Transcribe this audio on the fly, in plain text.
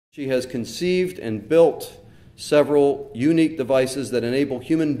She has conceived and built several unique devices that enable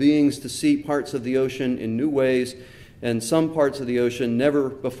human beings to see parts of the ocean in new ways, and some parts of the ocean never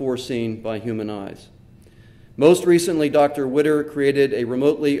before seen by human eyes. Most recently, Dr. Widder created a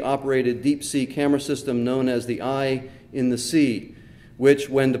remotely operated deep-sea camera system known as the Eye in the Sea, which,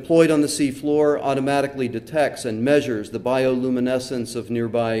 when deployed on the sea floor, automatically detects and measures the bioluminescence of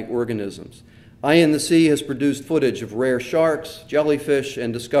nearby organisms. Eye in the Sea has produced footage of rare sharks, jellyfish,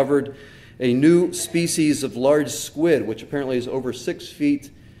 and discovered a new species of large squid, which apparently is over 6 feet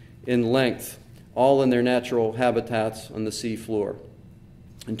in length, all in their natural habitats on the sea floor.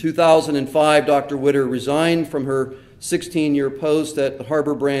 In 2005, Dr. Widder resigned from her 16-year post at the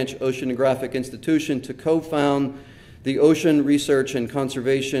Harbor Branch Oceanographic Institution to co-found the Ocean Research and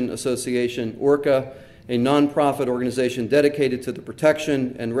Conservation Association, ORCA, a nonprofit organization dedicated to the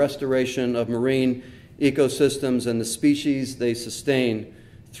protection and restoration of marine ecosystems and the species they sustain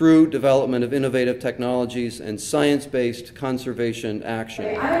through development of innovative technologies and science-based conservation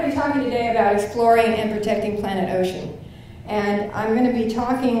action. I'm going to be talking today about exploring and protecting planet ocean. And I'm going to be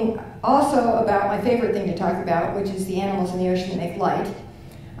talking also about my favorite thing to talk about, which is the animals in the ocean that make light,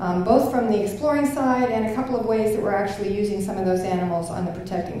 both from the exploring side and a couple of ways that we're actually using some of those animals on the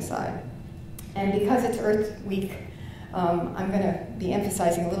protecting side. And because it's Earth Week, I'm going to be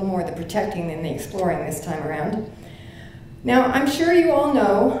emphasizing a little more the protecting than the exploring this time around. Now, I'm sure you all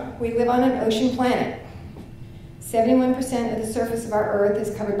know we live on an ocean planet. 71% of the surface of our Earth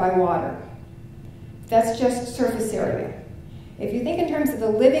is covered by water. That's just surface area. If you think in terms of the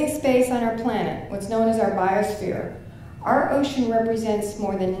living space on our planet, what's known as our biosphere, our ocean represents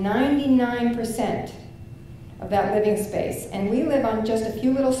more than 99% of that living space. And we live on just a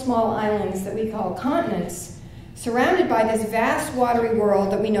few little small islands that we call continents, surrounded by this vast watery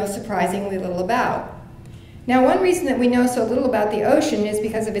world that we know surprisingly little about. Now, one reason that we know so little about the ocean is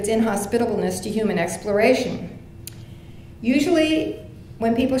because of its inhospitableness to human exploration. Usually,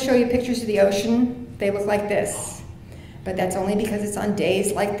 when people show you pictures of the ocean, they look like this. But that's only because it's on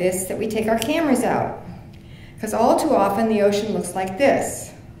days like this that we take our cameras out. Because all too often, the ocean looks like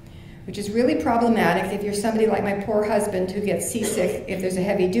this, which is really problematic if you're somebody like my poor husband who gets seasick if there's a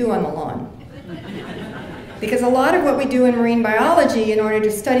heavy dew on the lawn. Because a lot of what we do in marine biology in order to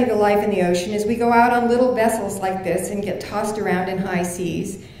study the life in the ocean is we go out on little vessels like this and get tossed around in high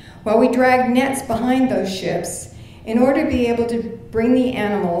seas, while we drag nets behind those ships in order to be able to bring the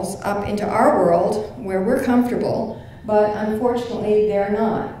animals up into our world where we're comfortable, but unfortunately they're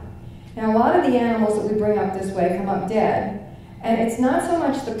not. Now, a lot of the animals that we bring up this way come up dead, and it's not so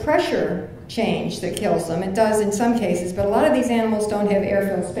much the pressure change that kills them. It does in some cases, but a lot of these animals don't have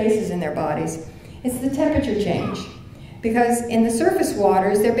air-filled spaces in their bodies. It's the temperature change. Because in the surface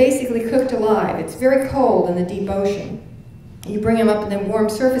waters, they're basically cooked alive. It's very cold in the deep ocean. You bring them up in the warm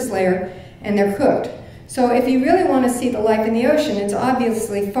surface layer, and they're cooked. So if you really want to see the life in the ocean, it's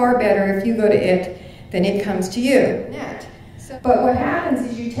obviously far better if you go to it than it comes to you. But what happens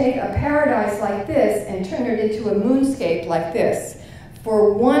is you take a paradise like this and turn it into a moonscape like this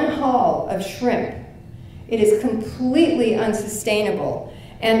for one haul of shrimp. It is completely unsustainable.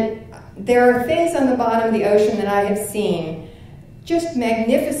 And there are things on the bottom of the ocean that I have seen, just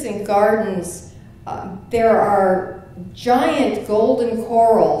magnificent gardens. There are giant golden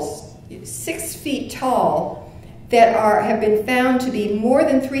corals, 6 feet tall, that have been found to be more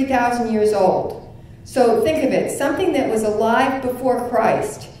than 3,000 years old. So think of it, something that was alive before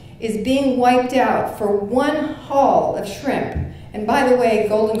Christ is being wiped out for one haul of shrimp. And by the way,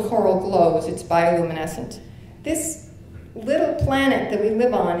 golden coral glows, it's bioluminescent. This little planet that we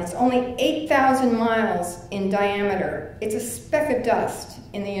live on, it's only 8,000 miles in diameter. It's a speck of dust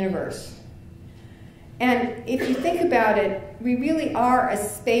in the universe. And if you think about it, we really are a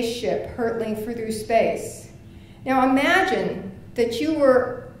spaceship hurtling through space. Now imagine that you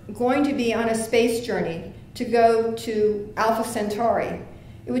were going to be on a space journey to go to Alpha Centauri.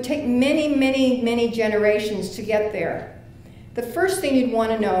 It would take many, many, many generations to get there. The first thing you'd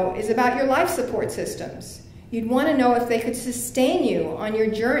want to know is about your life support systems. You'd want to know if they could sustain you on your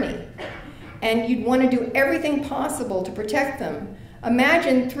journey. And you'd want to do everything possible to protect them.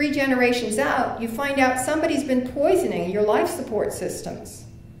 Imagine 3 generations out, you find out somebody's been poisoning your life support systems.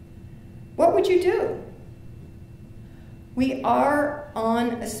 What would you do? We are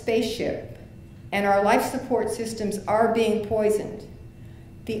on a spaceship, and our life support systems are being poisoned.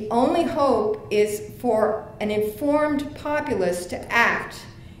 The only hope is for an informed populace to act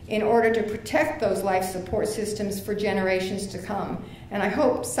in order to protect those life support systems for generations to come. And I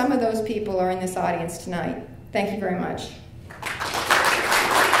hope some of those people are in this audience tonight. Thank you very much.